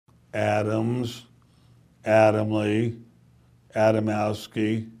Adams, Adamley,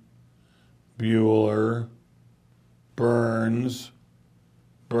 Adamowski, Bueller, Burns,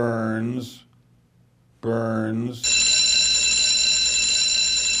 Burns, Burns.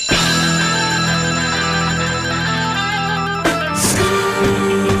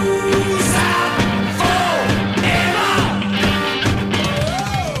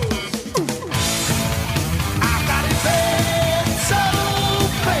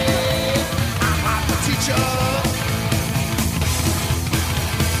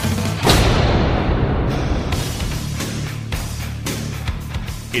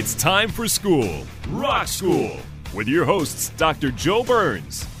 It's time for school, Rock School, with your hosts, Dr. Joe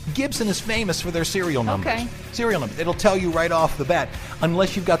Burns. Gibson is famous for their serial numbers. Okay. Serial numbers. It'll tell you right off the bat,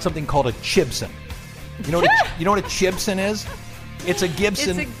 unless you've got something called a Chibson. You know what a Chibson is? It's a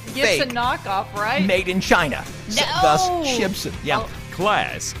Gibson It's a Gibson fake, knockoff, right? made in China. No! Thus, Chibson. Yeah. Oh.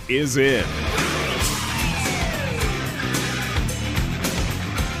 Class is in.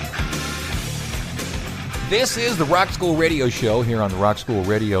 This is the Rock School Radio Show here on the Rock School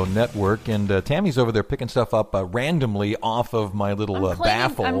Radio Network, and Tammy's over there picking stuff up randomly off of my little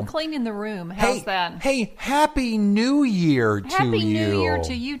baffle. I'm cleaning the room. How's that? Hey, Happy New Year to you. Happy New Year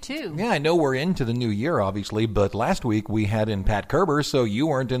to you, too. Yeah, I know we're into the new year, obviously, but last week we had in Pat Kerber, so you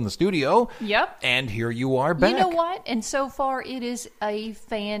weren't in the studio. Yep. And here you are back. You know what? And so far, it is a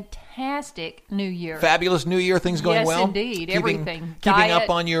fantastic New Year. Fabulous New Year. Things going Yes, well? indeed. Everything. Keeping Diet, up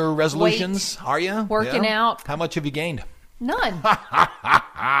on your resolutions, weight, are you? working out. How much have you gained? None.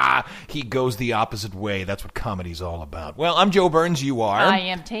 He goes the opposite way. That's what comedy's all about. Well, I'm Joe Burns. You are. I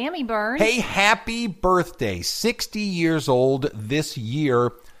am Tammy Burns. Hey, happy birthday. 60 years old this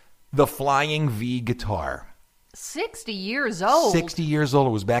year. The Flying V guitar. 60 years old. 60 years old.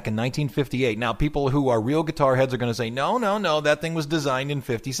 It was back in 1958. Now, people who are real guitar heads are going to say, no, that thing was designed in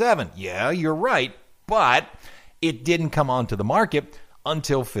 57. Yeah, you're right. But it didn't come onto the market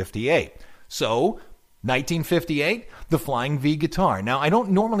until 58. So 1958, the Flying V guitar. Now, I don't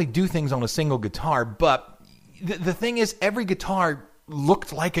normally do things on a single guitar, but the thing is, every guitar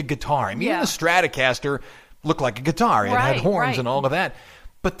looked like a guitar. I mean, even the Stratocaster looked like a guitar. It had horns and all of that.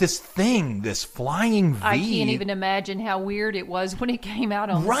 But this thing, this Flying V... I can't even imagine how weird it was when it came out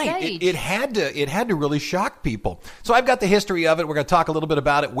on stage. It had to really shock people. So I've got the history of it. We're going to talk a little bit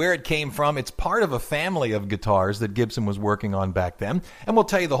about it, where it came from. It's part of a family of guitars that Gibson was working on back then. And we'll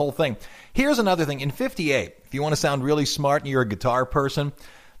tell you the whole thing. Here's another thing. In 58, if you want to sound really smart and you're a guitar person,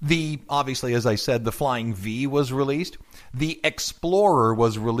 obviously, as I said, the Flying V was released. The Explorer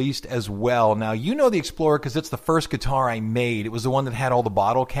was released as well. Now, you know the Explorer because it's the first guitar I made. It was the one that had all the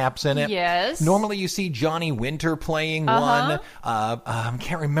bottle caps in it. Yes. Normally, you see Johnny Winter playing one. I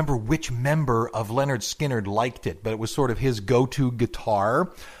can't remember which member of Lynyrd Skynyrd liked it, but it was sort of his go-to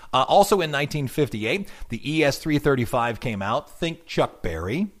guitar. Also in 1958, the ES-335 came out. Think Chuck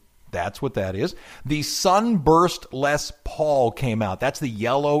Berry. That's what that is. The Sunburst Les Paul came out. That's the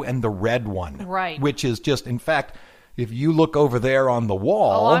yellow and the red one. Right. Which is just, in fact, if you look over there on the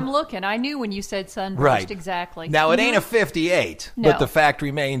wall... Oh, I'm looking. I knew when you said Sunburst. Right. Exactly. Now, it ain't a 58, No. but the fact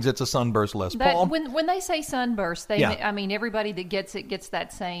remains it's a Sunburst Les Paul. When they say Sunburst, Yeah. I mean, everybody that gets it gets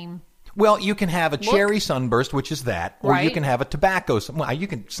that same... Well, you can have a cherry sunburst, which is that, or you Right. can have a tobacco. Well, you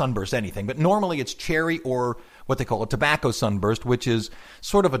can sunburst anything, but normally it's cherry or what they call a tobacco sunburst, which is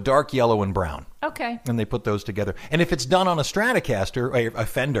sort of a dark yellow and brown. Okay. And they put those together. And if it's done on a Stratocaster, a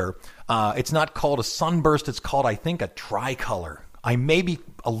Fender, it's not called a sunburst. It's called, I think, a tricolor. I may be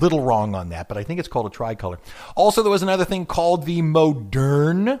a little wrong on that, but I think it's called a tricolor. Also, there was another thing called the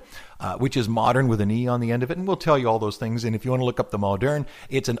Modern, which is modern with an E on the end of it, and we'll tell you all those things. And if you want to look up the Modern,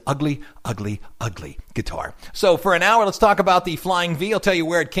 it's an ugly, ugly, ugly guitar. So for an hour, let's talk about the Flying V. I'll tell you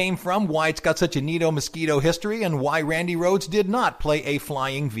where it came from, why it's got such a neato mosquito history, and why Randy Rhoads did not play a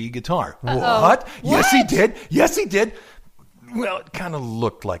Flying V guitar. What? Yes, he did. Yes, he did. Well, it kind of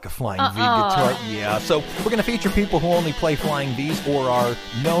looked like a Flying V guitar. Yeah, so we're going to feature people who only play Flying Vs or are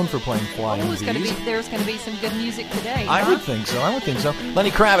known for playing Flying Vs. There's going to be some good music today. I huh? would think so.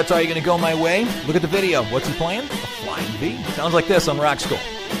 Lenny Kravitz, Are You Going to Go My Way? Look at the video. What's he playing? A Flying V. Sounds like this on Rock School.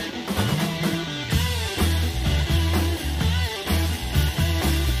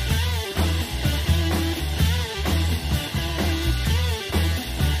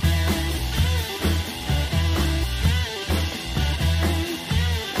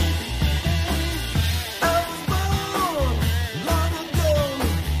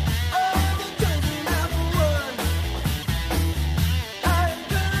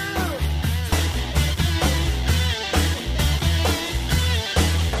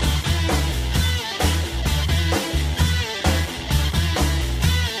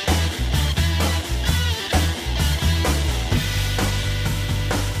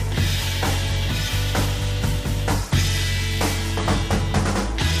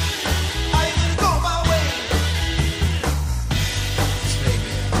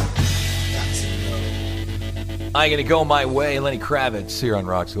 I'm going to go my way, Lenny Kravitz here on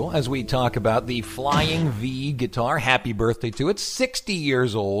Rock School, as we talk about the Flying V guitar. Happy birthday to it. 60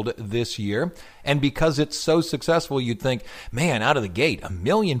 years old this year. And because it's so successful, you'd think, man, out of the gate, 1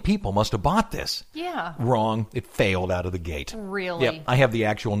 million people must have bought this. Yeah. Wrong. It failed out of the gate. Really? Yep, I have the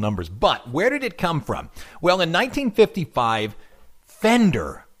actual numbers. But where did it come from? Well, in 1955,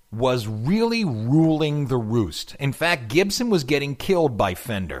 Fender was really ruling the roost. In fact, Gibson was getting killed by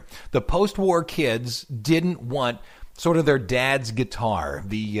Fender. The post-war kids didn't want sort of their dad's guitar,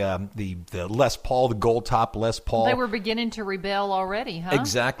 the Les Paul, the gold top Les Paul. They were beginning to rebel already, huh?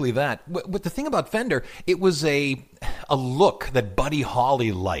 Exactly that. But the thing about Fender, it was a look that Buddy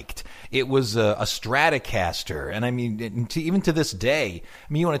Holly liked. It was a Stratocaster. And I mean, even to this day,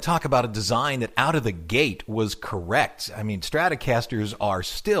 I mean, you want to talk about a design that out of the gate was correct. I mean, Stratocasters are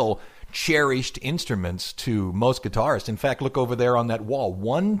still cherished instruments to most guitarists. In fact, look over there on that wall.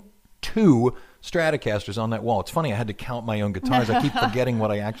 1, 2 Stratocasters on that wall. It's funny, I had to count my own guitars. I keep forgetting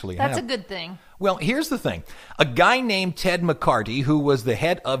what I actually have. That's a good thing. Well, here's the thing. A guy named Ted McCarty, who was the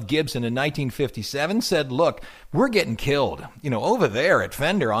head of Gibson in 1957, said, look, we're getting killed. You know, over there at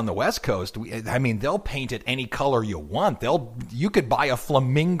Fender on the West Coast, I mean, they'll paint it any color you want. You could buy a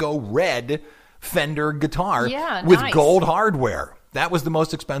flamingo red Fender guitar with nice gold hardware. That was the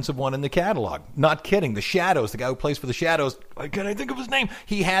most expensive one in the catalog. Not kidding. The Shadows, the guy who plays for the Shadows, can I think of his name?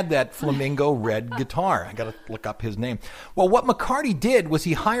 He had that flamingo red guitar. I got to look up his name. Well, what McCarty did was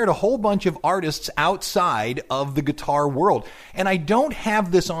he hired a whole bunch of artists outside of the guitar world. And I don't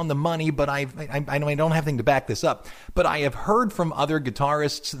have this on the money, but I don't have anything to back this up. But I have heard from other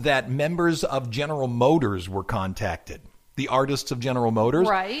guitarists that members of General Motors were contacted. The artists of General Motors.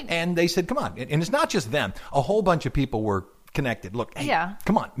 Right. And they said, come on. And it's not just them. A whole bunch of people were connected. Look, hey,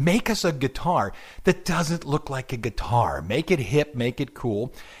 come on, make us a guitar that doesn't look like a guitar. Make it hip, make it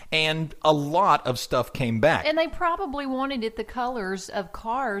cool. And a lot of stuff came back. And they probably wanted it the colors of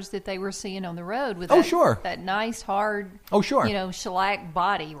cars that they were seeing on the road with that nice, hard, shellac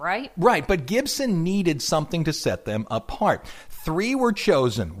body, right? Right, but Gibson needed something to set them apart. 3 were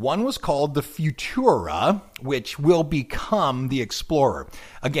chosen. One was called the Futura, which will become the Explorer.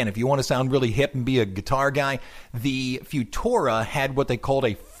 Again, if you want to sound really hip and be a guitar guy, the Futura had what they called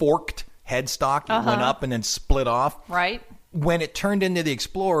a forked headstock. It went up and then split off. Right. When it turned into the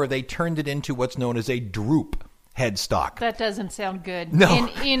Explorer, they turned it into what's known as a droop headstock. That doesn't sound good in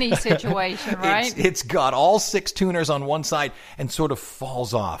any situation, right? It's got all 6 tuners on one side and sort of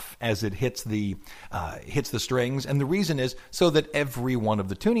falls off as it hits the strings. And the reason is so that every one of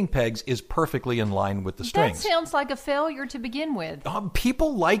the tuning pegs is perfectly in line with the strings. That sounds like a failure to begin with.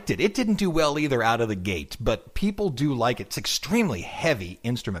 People liked it. It didn't do well either out of the gate, but people do like it. It's an extremely heavy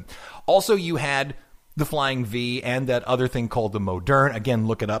instrument. Also, you had the Flying V and that other thing called the Modern. Again,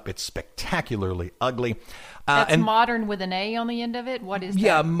 look it up. It's spectacularly ugly. That's modern with an A on the end of it? What is that?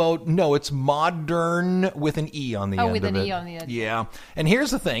 Yeah, no, it's modern with an E on the end of it. Oh, with an E on the end. Yeah. And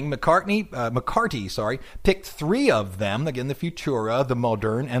here's the thing. McCarty picked 3 of them. Again, the Futura, the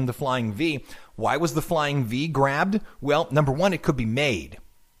Modern, and the Flying V. Why was the Flying V grabbed? Well, number one, it could be made.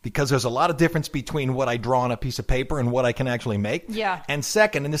 Because there's a lot of difference between what I draw on a piece of paper and what I can actually make. Yeah. And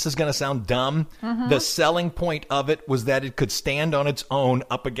second, and this is going to sound dumb, the selling point of it was that it could stand on its own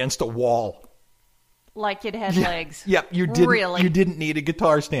up against a wall. Like it had legs. Yep, you didn't need a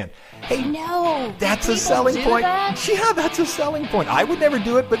guitar stand. Hey, no, that's a selling point. That? Yeah, that's a selling point. I would never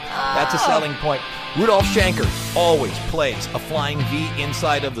do it, but that's a selling point. Rudolf Schenker always plays a Flying V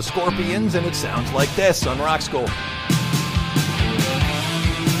inside of the Scorpions, and it sounds like this on Rock School.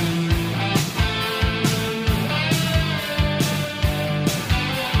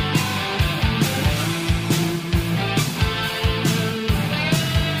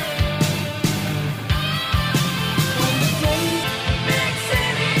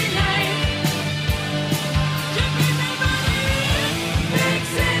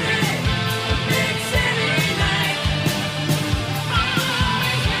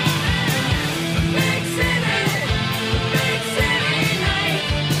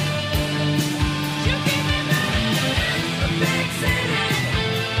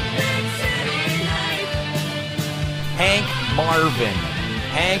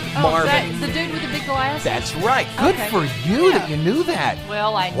 Hank Marvin. The dude with the big glasses? That's right. Good for you that you knew that.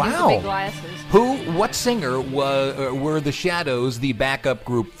 Well, I knew the big glasses. What singer were the Shadows the backup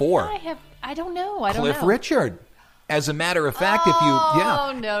group for? I don't know. Cliff Richard. As a matter of fact, if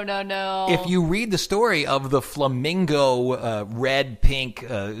you read the story of the flamingo red-pink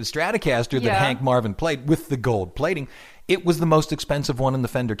Stratocaster that Hank Marvin played with the gold plating, It was the most expensive one in the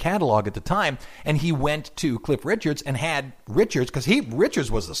Fender catalog at the time, and he went to Cliff Richards and had Richards, because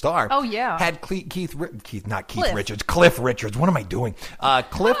Richards was the star. Oh, yeah. Had Cliff Richards. Cliff Richards. What am I doing?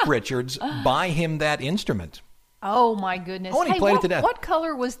 Cliff Richards buy him that instrument. Oh, my goodness. Oh, and he played it to death. What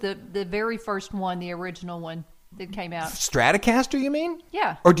color was the very first one, the original one that came out? Stratocaster, you mean?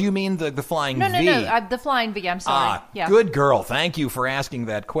 Yeah. Or do you mean the Flying V? No, the Flying V, I'm sorry. Yeah. Good girl. Thank you for asking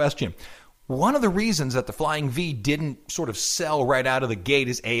that question. One of the reasons that the Flying V didn't sort of sell right out of the gate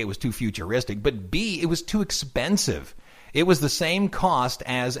is A, it was too futuristic, but B, it was too expensive. It was the same cost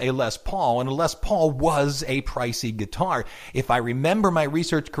as a Les Paul, and a Les Paul was a pricey guitar. If I remember my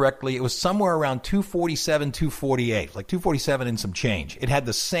research correctly, it was somewhere around $247, $248, like $247 and some change. It had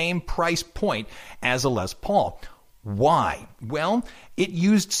the same price point as a Les Paul. Why? Well, it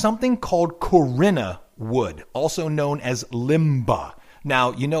used something called Corinna wood, also known as Limba.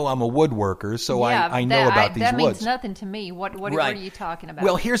 Now, you know I'm a woodworker, so I know about these woods. That means nothing to me. What are you talking about?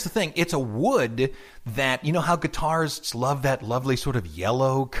 Well, here's the thing. It's a wood that, you know how guitarists love that lovely sort of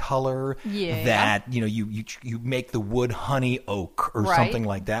yellow color? Yeah. That, you make the wood honey oak or something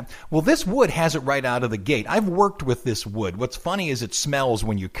like that. Well, this wood has it right out of the gate. I've worked with this wood. What's funny is it smells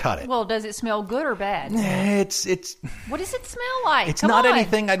when you cut it. Well, does it smell good or bad? It's What does it smell like? It's not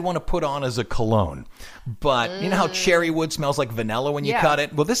anything I'd want to put on as a cologne. But you know how cherry wood smells like vanilla when you cut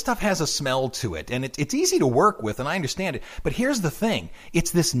it? Well, this stuff has a smell to it, and it's easy to work with, and I understand it. But here's the thing.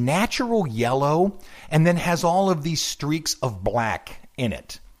 It's this natural yellow and then has all of these streaks of black in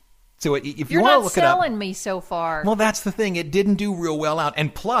it. So if you want to look it up... You're not selling me so far. Well, that's the thing. It didn't do real well out.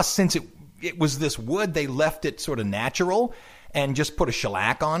 And plus, since it was this wood, they left it sort of natural and just put a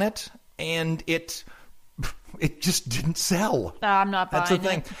shellac on it, and it just didn't sell. I'm not buying it. That's the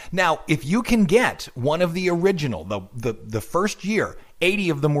thing. Now, if you can get one of the original, the first year, 80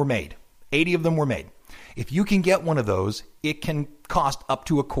 of them were made. 80 of them were made. If you can get one of those, it can cost up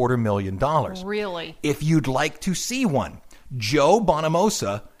to $250,000. Really? If you'd like to see one, Joe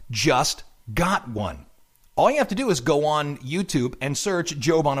Bonamassa just got one. All you have to do is go on YouTube and search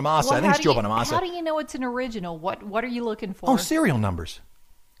Joe Bonamassa. Well, I think it's Joe Bonamassa. How do you know it's an original? What are you looking for? Oh, serial numbers.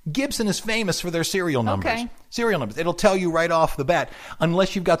 Gibson is famous for their serial numbers. Okay. Serial numbers. It'll tell you right off the bat,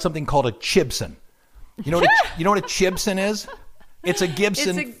 unless you've got something called a Chibson. You know what a Chibson is? It's a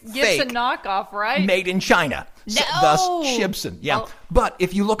Gibson fake. It's a Gibson knockoff, right? Made in China. No! Thus, Chibson. Yeah. Oh. But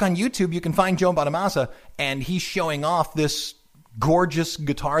if you look on YouTube, you can find Joe Bonamassa, and he's showing off this gorgeous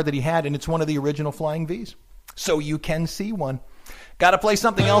guitar that he had, and it's one of the original Flying Vs. So you can see one. Got to play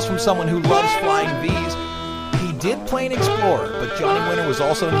something else from someone who loves Flying Vs. He did play an Explorer, but Johnny Winter was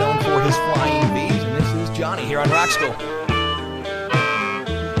also known for his Flying Vs, and this is Johnny here on Rock School.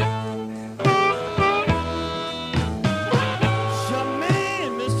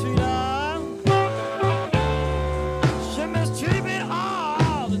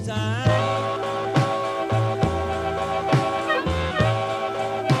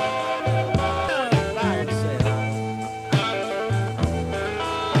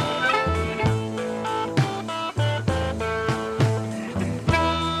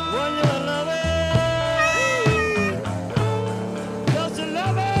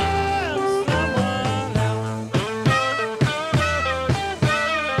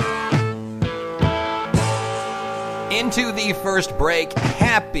 Into the first break.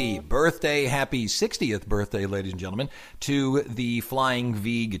 Happy birthday, happy 60th birthday, ladies and gentlemen, to the Flying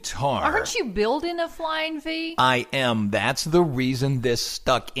V guitar. Aren't you building a Flying V? I am. That's the reason this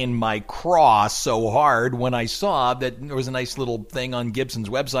stuck in my craw so hard when I saw that there was a nice little thing on Gibson's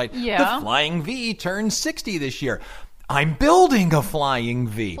website. Yeah. The Flying V turns 60 this year. I'm building a Flying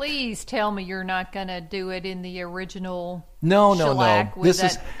V. Please tell me you're not going to do it in the original No. shellac with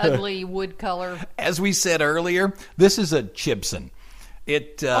that ugly wood color. As we said earlier, this is a Chibson.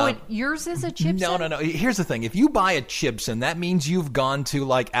 Yours is a Chibson? No. Here's the thing. If you buy a Chibson, that means you've gone to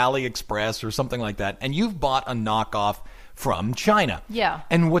like AliExpress or something like that, and you've bought a knockoff from China. Yeah.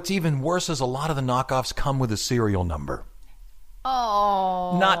 And what's even worse is a lot of the knockoffs come with a serial number.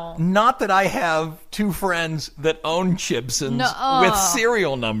 Oh. Not that I have two friends that own Chibsons with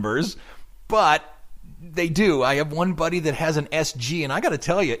serial numbers, but they do. I have one buddy that has an SG, and I got to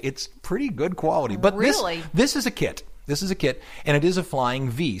tell you, it's pretty good quality. But really? This is a kit. This is a kit, and it is a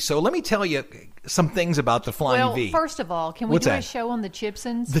Flying V. So let me tell you some things about the Flying V. Well, first of all, can we do a show on the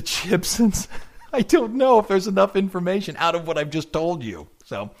Chibsons? The Chibsons? I don't know if there's enough information out of what I've just told you.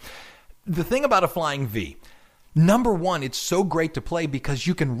 So the thing about a Flying V, number one, it's so great to play because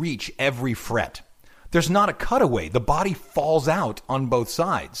you can reach every fret. There's not a cutaway. The body falls out on both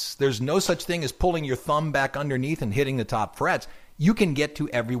sides. There's no such thing as pulling your thumb back underneath and hitting the top frets. you can get to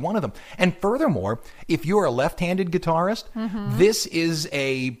every one of them. And furthermore, if you're a left-handed guitarist, this is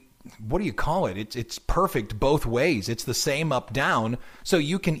what do you call it? It's perfect both ways. It's the same up, down. So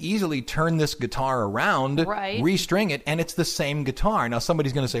you can easily turn this guitar around, restring it, and it's the same guitar. Now,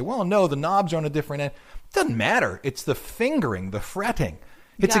 somebody's going to say, well, no, the knobs are on a different end. It doesn't matter. It's the fingering, the fretting.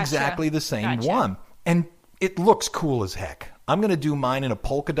 It's exactly the same one. And it looks cool as heck. I'm going to do mine in a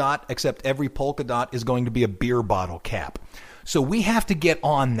polka dot, except every polka dot is going to be a beer bottle cap. So we have to get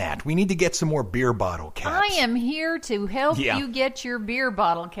on that. We need to get some more beer bottle caps. I am here to help you get your beer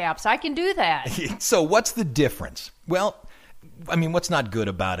bottle caps. I can do that. So what's the difference? Well, I mean, what's not good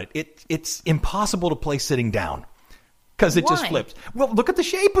about it? It's impossible to play sitting down because it just flips. Well, look at the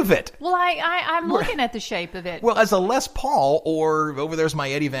shape of it. Well, I'm looking at the shape of it. Well, as a Les Paul, or over there's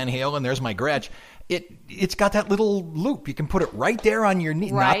my Eddie Van Halen, and there's my Gretsch, it's got that little loop. You can put it right there on your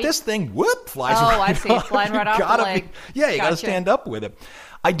knee. Right. Not this thing. Whoop, flies right off. Oh, I see. It's flying right off the leg. You got to stand up with it.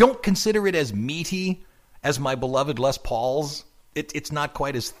 I don't consider it as meaty as my beloved Les Pauls. It's not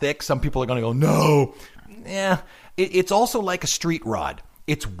quite as thick. Some people are going to go, no. Yeah. It's also like a street rod.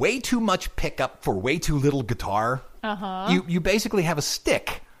 It's way too much pickup for way too little guitar. You basically have a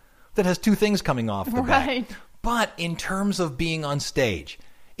stick that has two things coming off the back. But in terms of being on stage,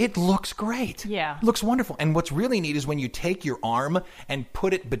 it looks great. Yeah. It looks wonderful. And what's really neat is when you take your arm and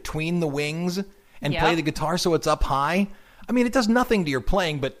put it between the wings and play the guitar so it's up high. I mean, it does nothing to your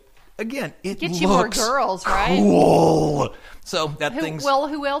playing, but again, it gets looks you more girls, right? Cool. So that thing's... Well,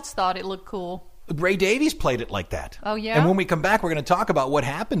 who else thought it looked cool? Ray Davies played it like that. Oh, yeah? And when we come back, we're going to talk about what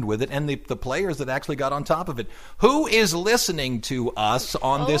happened with it and the players that actually got on top of it. Who is listening to us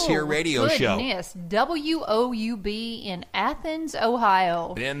on this here radio show? Goodness. WOUB in Athens,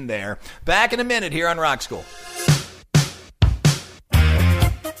 Ohio. Been there. Back in a minute here on Rock School.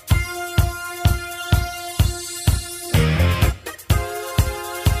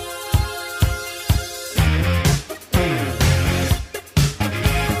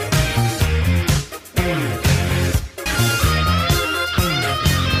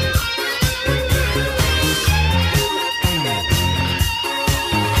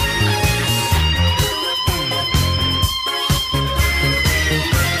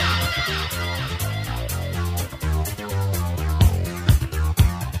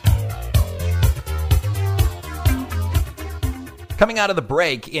 Coming out of the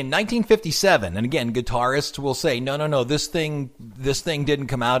break in 1957, and again, guitarists will say, no, this thing didn't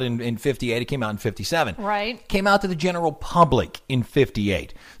come out in 58, it came out in 57. Right. Came out to the general public in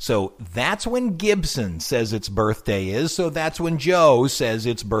 58. So that's when Gibson says its birthday is, so that's when Joe says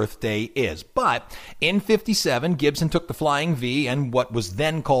its birthday is. But in 57, Gibson took the Flying V and what was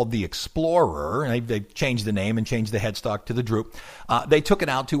then called the Explorer, and they changed the name and changed the headstock to the Droop. They took it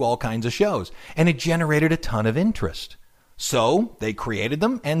out to all kinds of shows, and it generated a ton of interest. So they created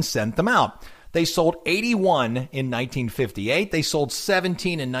them and sent them out. They sold 81 in 1958. They sold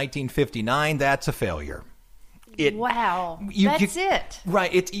 17 in 1959. That's a failure. Wow. That's it.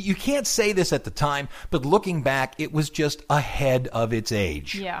 Right. You can't say this at the time, but looking back, it was just ahead of its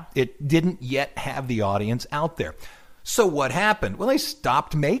age. Yeah. It didn't yet have the audience out there. So what happened? Well, they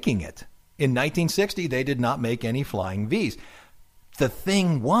stopped making it. In 1960, they did not make any Flying Vs. The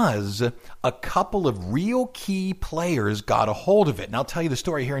thing was, a couple of real key players got a hold of it. And I'll tell you the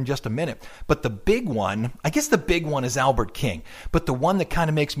story here in just a minute. But the big one, I guess the big one is Albert King. But the one that kind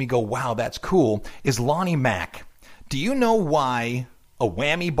of makes me go, wow, that's cool, is Lonnie Mack. Do you know why a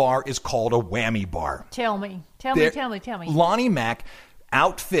whammy bar is called a whammy bar? Tell me. Lonnie Mack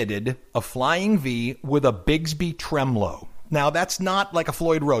outfitted a Flying V with a Bigsby tremolo. Now, that's not like a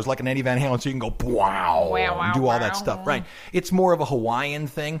Floyd Rose, like an Eddie Van Halen, so you can go, wow, and do all that stuff. Right. It's more of a Hawaiian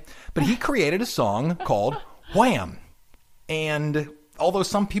thing. But he created a song called Wham. And although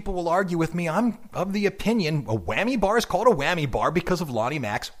some people will argue with me, I'm of the opinion a whammy bar is called a whammy bar because of Lonnie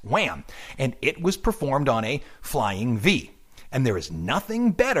Mack's Wham. And it was performed on a Flying V. And there is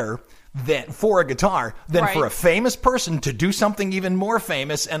nothing better for a guitar than for a famous person to do something even more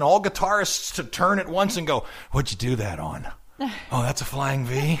famous and all guitarists to turn at once and go, what'd you do that on? Oh, that's a Flying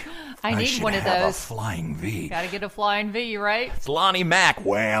V? I need one of those. A Flying V. Gotta get a Flying V, right? It's Lonnie Mack,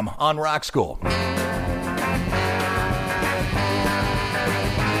 Wham, on Rock School.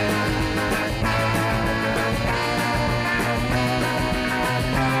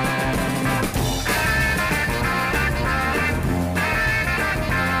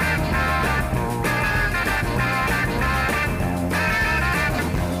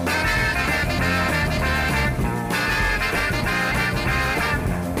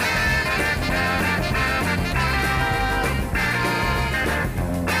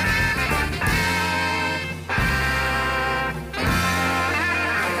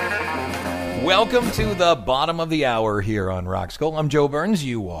 Welcome to the bottom of the hour here on Rock School. I'm Joe Burns.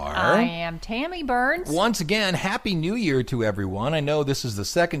 You are? I am Tammy Burns. Once again, Happy New Year to everyone. I know this is the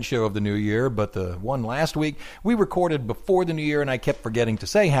second show of the new year, but the one last week we recorded before the new year, and I kept forgetting to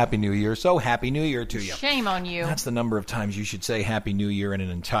say Happy New Year, so Happy New Year to you. Shame on you. That's the number of times you should say Happy New Year in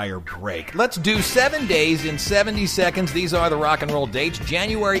an entire break. Let's do 7 days in 70 seconds. These are the rock and roll dates.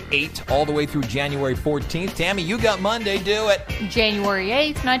 January 8th all the way through January 14th. Tammy, you got Monday. Do it. January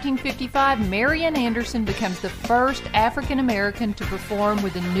 8th, 1955, Marian Anderson becomes the first African-American to perform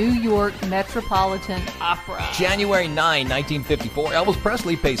with the New York Metropolitan Opera. January 9, 1954, Elvis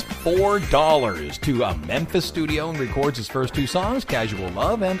Presley pays $4 to a Memphis studio and records his first two songs, Casual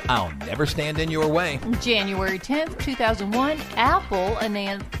Love and I'll Never Stand in Your Way. January 10th, 2001, Apple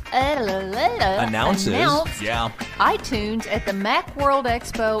announces iTunes at the Macworld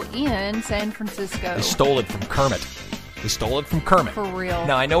Expo in San Francisco. They stole it from Kermit. They stole it from Kermit. For real.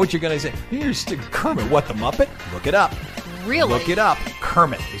 Now, I know what you're going to say. Here's Kermit. What, the Muppet? Look it up. Really? Look it up.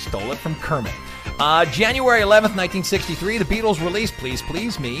 Kermit. They stole it from Kermit. January 11th, 1963, the Beatles released Please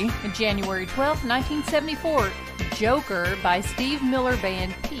Please Me. January 12th, 1974, Joker by Steve Miller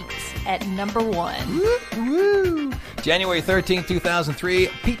Band peaks at number 1. Woo, woo. January 13th, 2003,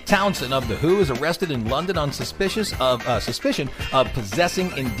 Pete Townsend of The Who is arrested in London on suspicion of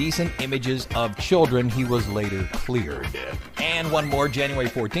possessing indecent images of children. He was later cleared. And one more, January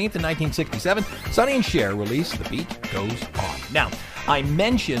 14th, in 1967, Sonny and Cher released The Beat Goes On. Now, I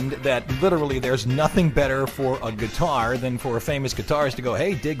mentioned that literally there's nothing better for a guitar than for a famous guitarist to go,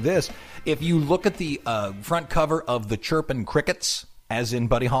 hey, dig this. If you look at the front cover of the Chirpin' Crickets, as in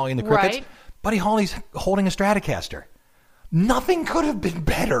Buddy Holly and the Crickets, right. Buddy Holly's holding a Stratocaster. Nothing could have been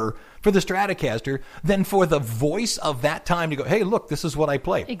better for the Stratocaster than for the voice of that time to go, hey, look, this is what I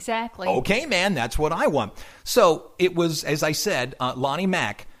play. Exactly. Okay, man, that's what I want. So it was, as I said, Lonnie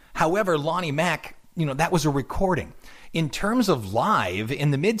Mack. However, Lonnie Mack, that was a recording. In terms of live,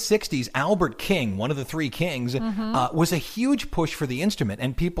 in the mid-'60s, Albert King, one of the three kings, was a huge push for the instrument.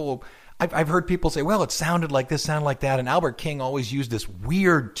 And people, I've heard people say, well, it sounded like this, sounded like that. And Albert King always used this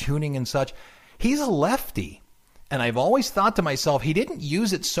weird tuning and such. He's a lefty. And I've always thought to myself, he didn't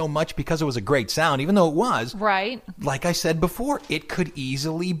use it so much because it was a great sound, even though it was. Right. Like I said before, it could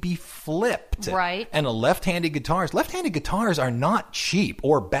easily be flipped. Right. And left-handed guitars are not cheap,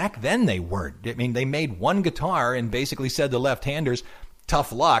 or back then they weren't. I mean, they made one guitar and basically said to left-handers,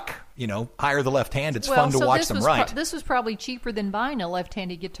 tough luck, hire the left hand. It's fun to watch them write. This was probably cheaper than buying a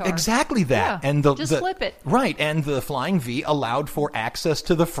left-handed guitar. Exactly that. Yeah, and just flip it. Right, and the Flying V allowed for access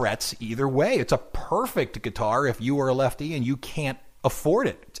to the frets either way. It's a perfect guitar if you are a lefty and you can't afford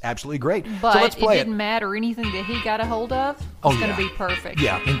it. It's absolutely great. But so let's play it didn't matter anything that he got a hold of. It's going to be perfect.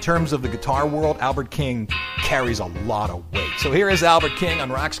 Yeah, in terms of the guitar world, Albert King carries a lot of weight. So here is Albert King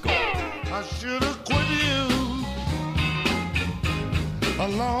on Rock School. I should have quit you a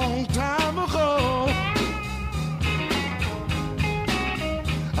long time ago.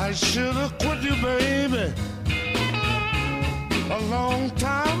 I should have quit you, baby, a long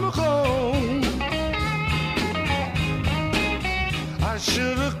time ago. I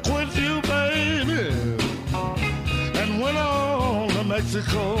should have quit you, baby, and went on to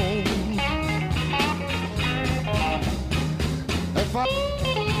Mexico. If I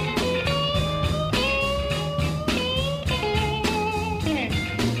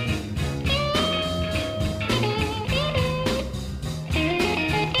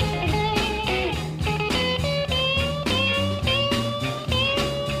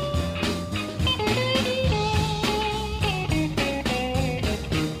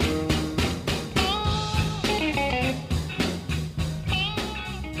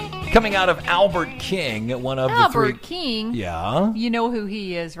Coming out of Albert King, one of the three... Albert King? Yeah? You know who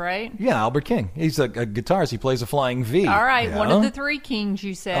he is, right? Yeah, Albert King. He's a guitarist. He plays a Flying V. All right, one of the three kings,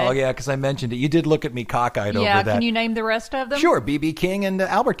 you said. Oh, yeah, because I mentioned it. You did look at me cockeyed over that. Yeah, can you name the rest of them? Sure, B.B. King and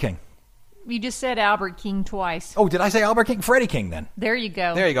Albert King. You just said Albert King twice. Oh, did I say Albert King? Freddie King, then. There you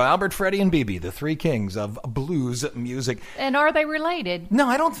go. There you go. Albert, Freddie, and B.B., the three kings of blues music. And are they related? No,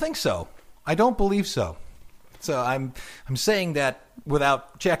 I don't think so. I don't believe so. So I'm saying that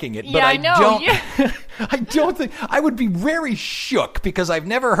without checking it, but I don't. Yeah. I don't think I would be very shook because I've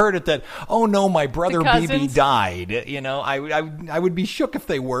never heard it that. Oh no, my brother BB died. I would be shook if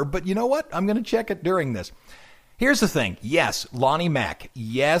they were. But you know what? I'm going to check it during this. Here's the thing. Yes, Lonnie Mack.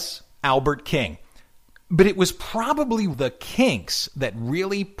 Yes, Albert King. But it was probably the Kinks that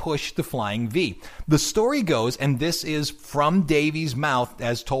really pushed the Flying V. The story goes, and this is from Davy's mouth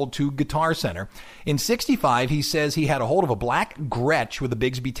as told to Guitar Center. In '65, he says he had a hold of a black Gretsch with a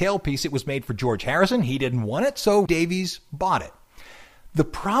Bigsby tailpiece. It was made for George Harrison. He didn't want it, so Davies bought it. The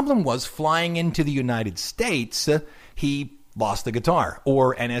problem was flying into the United States, he lost the guitar,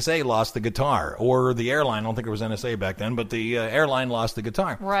 or NSA lost the guitar, or the airline, I don't think it was NSA back then, but the airline lost the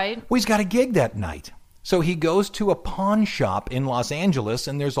guitar. Right. Well, he's got a gig that night. So he goes to a pawn shop in Los Angeles,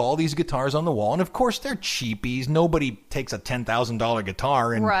 and there's all these guitars on the wall. And, of course, they're cheapies. Nobody takes a $10,000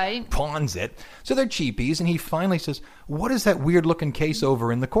 guitar and pawns it. So they're cheapies. And he finally says, what is that weird-looking case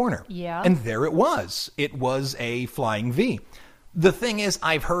over in the corner? Yeah. And there it was. It was a Flying V. The thing is,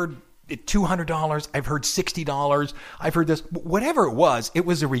 I've heard $200. I've heard $60. I've heard this. Whatever it was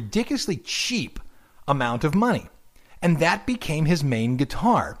a ridiculously cheap amount of money. And that became his main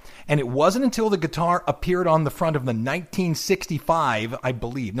guitar. And it wasn't until the guitar appeared on the front of the 1965, I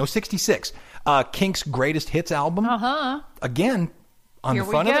believe, no, 66, Kinks' Greatest Hits album. Again, on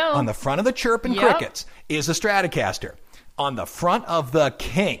the front of the Chirpin' Crickets is a Stratocaster. On the front of the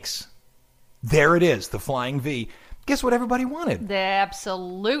Kinks, there it is, the Flying V. Guess what everybody wanted?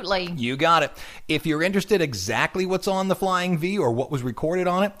 Absolutely. You got it. If you're interested exactly what's on the Flying V or what was recorded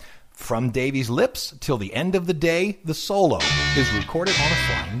on it, from Davy's lips till the end of the day, the solo is recorded on a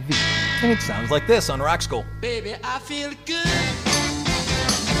Flying V. And it sounds like this on Rock School. Baby, I feel good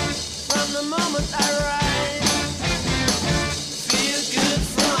from the moment I ride. Feel good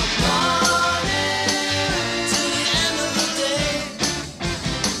from morning to the end of the day.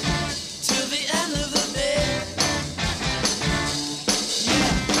 To the end of the day. You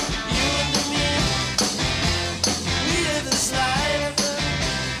and me, we live this life.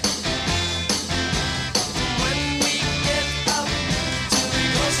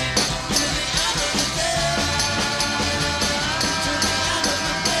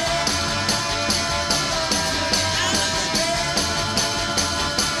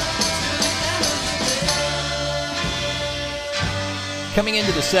 Coming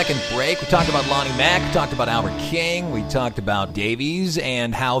into the second break, we talked about Lonnie Mack, we talked about Albert King, we talked about Davies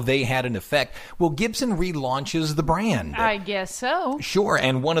and how they had an effect. Well, Gibson relaunches the brand. I guess so. Sure,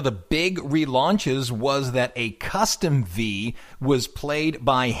 and one of the big relaunches was that a custom V was played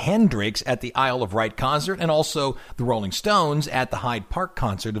by Hendrix at the Isle of Wight concert and also the Rolling Stones at the Hyde Park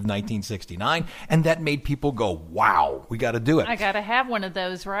concert of 1969, and that made people go, wow, we got to do it. I got to have one of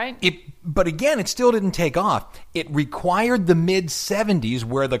those, right? But again, it still didn't take off. It required the mid-70s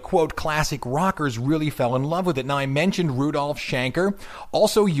where the, quote, classic rockers really fell in love with it. Now, I mentioned Rudolph Schenker,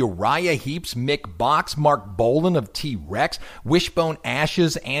 also Uriah Heep's Mick Box, Mark Bolan of T-Rex, Wishbone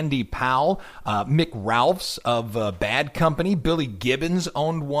Ash's Andy Powell, Mick Ralphs of Bad Company, Billy Gibbons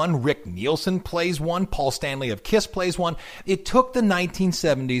owned one, Rick Nielsen plays one, Paul Stanley of Kiss plays one. It took the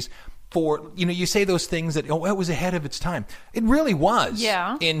 1970s for, you say those things that, it was ahead of its time. It really was.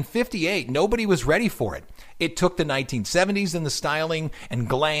 Yeah. In 58, nobody was ready for it. It took the 1970s and the styling and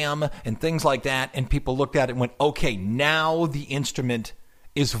glam and things like that, and people looked at it and went, okay, now the instrument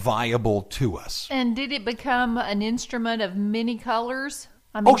is viable to us. And did it become an instrument of many colors?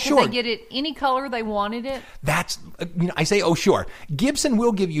 I mean, sure. Could they get it any color they wanted it? That's, I say, sure. Gibson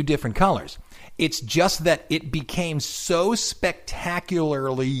will give you different colors. It's just that it became so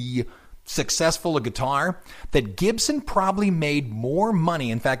spectacularly successful a guitar that Gibson probably made more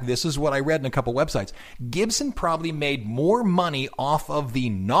money. In fact, this is what I read in a couple websites. Gibson probably made more money off of the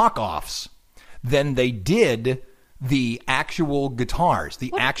knockoffs than they did the actual guitars,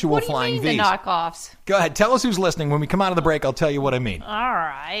 the actual Flying V's. What do you mean the knockoffs? Go ahead. Tell us who's listening. When we come out of the break, I'll tell you what I mean. All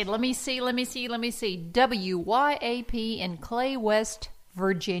right. Let me see. WYAP in Clay West,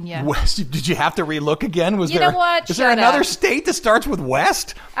 Virginia. West? Did you have to relook again? You know what? Is there another state that starts with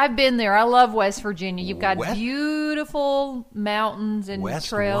West? I've been there. I love West Virginia. You've got beautiful mountains and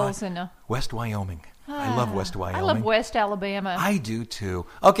trails. West Wyoming. I love West Wyoming. I love West Alabama. I do too.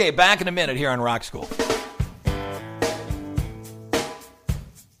 Okay, back in a minute here on Rock School.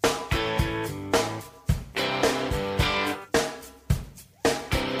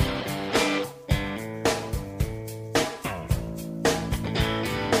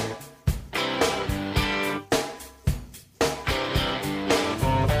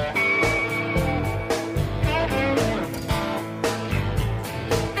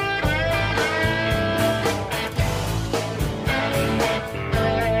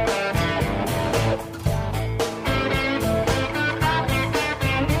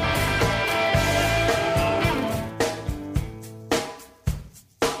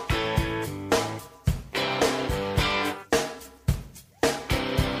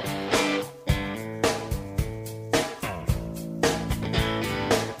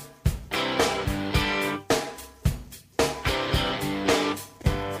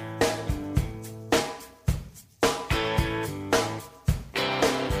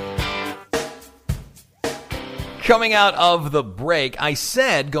 Coming out of the break, I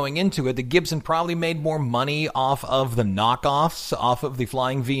said going into it that Gibson probably made more money off of the knockoffs, off of the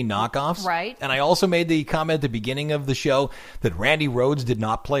Flying V knockoffs. Right. And I also made the comment at the beginning of the show that Randy Rhoads did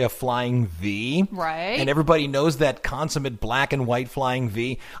not play a Flying V. Right. And everybody knows that consummate black and white Flying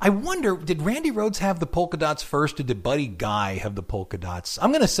V. I wonder, did Randy Rhoads have the polka dots first, or did Buddy Guy have the polka dots?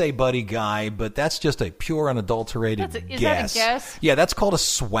 I'm going to say Buddy Guy, but that's just a pure unadulterated guess. Is that a guess? Yeah, that's called a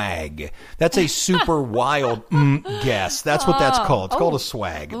swag. That's a super wild guess. That's what that's called. It's called a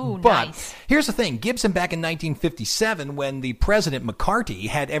swag. Ooh, but nice. Here's the thing. Gibson, back in 1957, when the president, McCarty,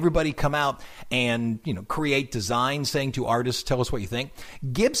 had everybody come out and, create designs saying to artists, tell us what you think.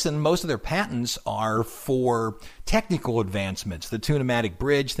 Gibson, most of their patents are for technical advancements, the Tune-o-matic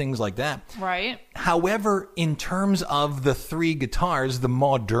bridge, things like that. Right. However, in terms of the three guitars, the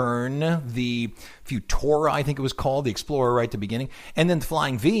Modern, the Futura, I think it was called, the Explorer right at the beginning, and then the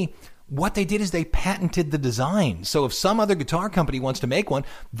Flying V, what they did is they patented the design. So if some other guitar company wants to make one,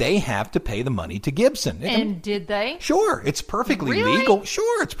 they have to pay the money to Gibson. And did they? Sure. It's perfectly Really? legal.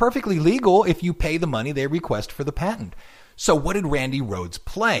 Sure. It's perfectly legal if you pay the money they request for the patent. So what did Randy Rhoads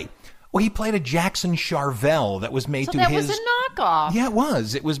play? Well, he played a Jackson Charvel that was made So to that his... was a knockoff. Yeah, it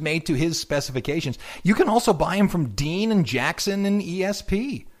was. It was made to his specifications. You can also buy him from Dean and Jackson and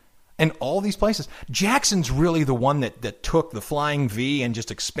ESP. And all these places. Jackson's really the one that took the Flying V and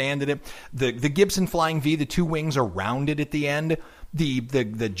just expanded it. The Gibson Flying V, the two wings are rounded at the end.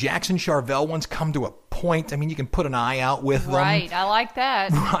 The Jackson Charvel ones come to a point. I mean, you can put an eye out with them. Right, I like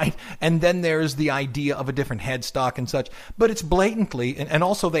that. Right. And then there's the idea of a different headstock and such. But it's blatantly, and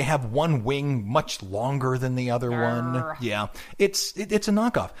also they have one wing much longer than the other one. Yeah. It's a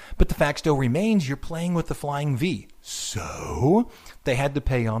knockoff. But the fact still remains, you're playing with the Flying V. So they had to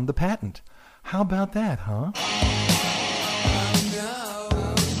pay on the patent. How about that, huh?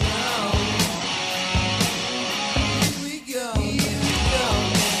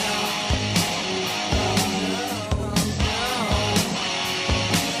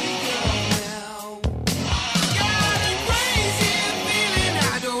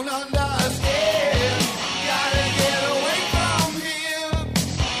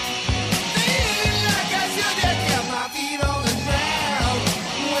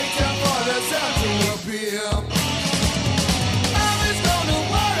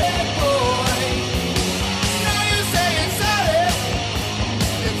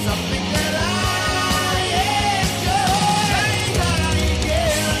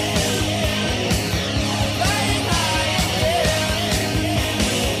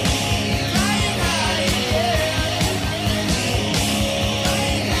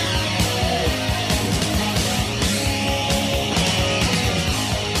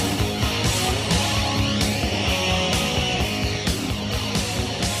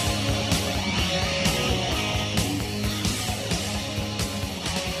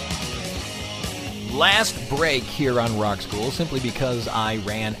 Last break here on Rock School, simply because I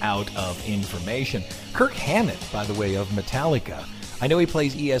ran out of information. Kirk Hammett, by the way, of Metallica. I know he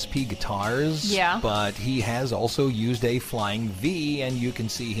plays ESP guitars, but he has also used a Flying V, and you can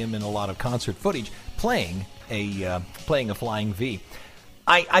see him in a lot of concert footage playing a Flying V.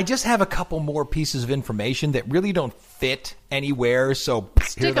 I just have a couple more pieces of information that really don't fit anywhere, so here they are.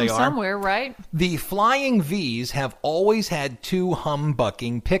 Stick them somewhere, right? The Flying Vs have always had two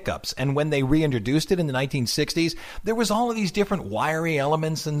humbucking pickups, and when they reintroduced it in the 1960s, there was all of these different wiry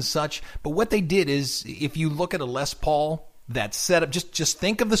elements and such, but what they did is, if you look at a Les Paul, that setup, just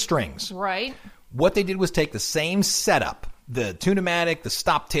think of the strings. Right. What they did was take the same setup, the Tune-o-matic, the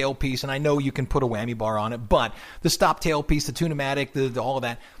stop tail piece, and I know you can put a whammy bar on it, but the stop tail piece, the Tune-o-matic, all of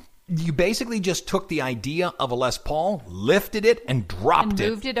that, you basically just took the idea of a Les Paul, lifted it, and dropped it.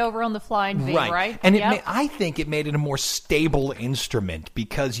 Moved it over on the Flying V, right? And I think it made it a more stable instrument,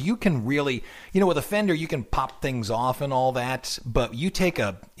 because you can really, with a Fender, you can pop things off and all that, but you take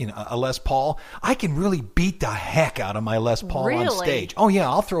a Les Paul, I can really beat the heck out of my Les Paul on stage. Oh, yeah,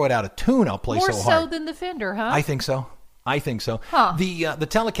 I'll throw it out of tune. I'll play so hard. More so than the Fender, huh? I think so. Huh. The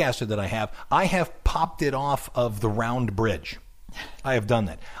Telecaster that I have popped it off of the round bridge. I have done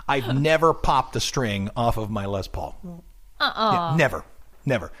that. I've never popped a string off of my Les Paul. Yeah,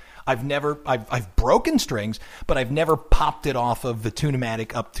 never. I've broken strings, but I've never popped it off of the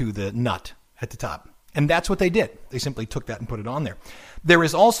Tune-o-matic up to the nut at the top. And that's what they did. They simply took that and put it on there. There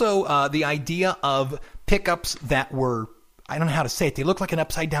is also the idea of pickups that were, I don't know how to say it, they look like an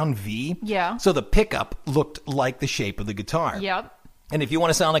upside-down V. Yeah. So the pickup looked like the shape of the guitar. Yep. And if you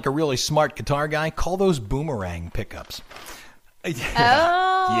want to sound like a really smart guitar guy, call those boomerang pickups. Oh,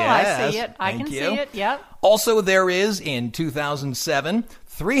 Yes, I see it. I thank can you. see it, yep. Also, there is, in 2007,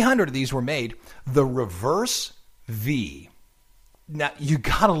 300 of these were made, the reverse V. Now, you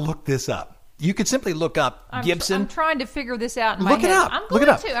got to look this up. You could simply look up Gibson. I'm trying to figure this out in my head. Look it up. I'm Look going it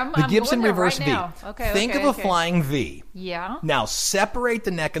up. to. I'm the Gibson going reverse right V. now. Okay, Think of a flying V. Yeah. Now, separate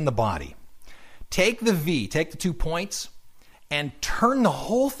the neck and the body. Take the V, take the 2 points, and turn the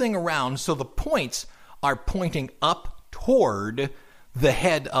whole thing around so the points are pointing up toward the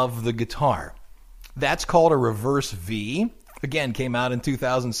head of the guitar. That's called a reverse V. Again, came out in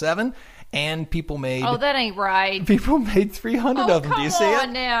 2007. And people made... Oh, that ain't right. People made 300 of them. Do you see it? Come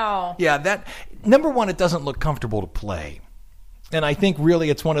on now. Yeah, that... Number one, it doesn't look comfortable to play. And I think really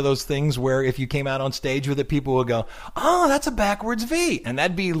it's one of those things where if you came out on stage with it, people would go, oh, that's a backwards V. And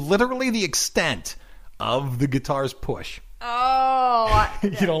that'd be literally the extent of the guitar's push. Oh.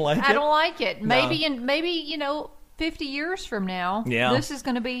 You don't like it? I don't like it. No. Maybe 50 years from now, this is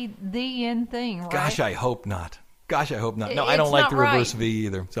going to be the end thing, right? Gosh, I hope not. No, It's I don't like not the reverse right. V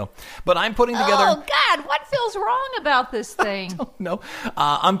either. So, but I'm putting together... Oh, God, what feels wrong about this thing? No,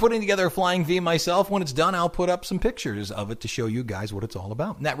 I'm putting together a flying V myself. When it's done, I'll put up some pictures of it to show you guys what it's all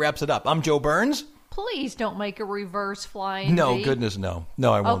about. And that wraps it up. I'm Joe Burns. Please don't make a reverse flying No, V. goodness, no.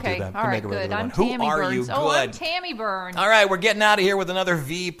 No, I won't do that. All right, good. I'm Who Tammy are Burns. you? Good. Oh, I'm Tammy Burns. All right, we're getting out of here with another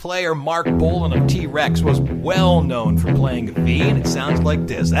V player. Mark Bolan of T-Rex was well known for playing a V, and it sounds like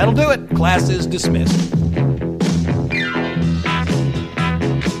this. That'll do it. Class is dismissed.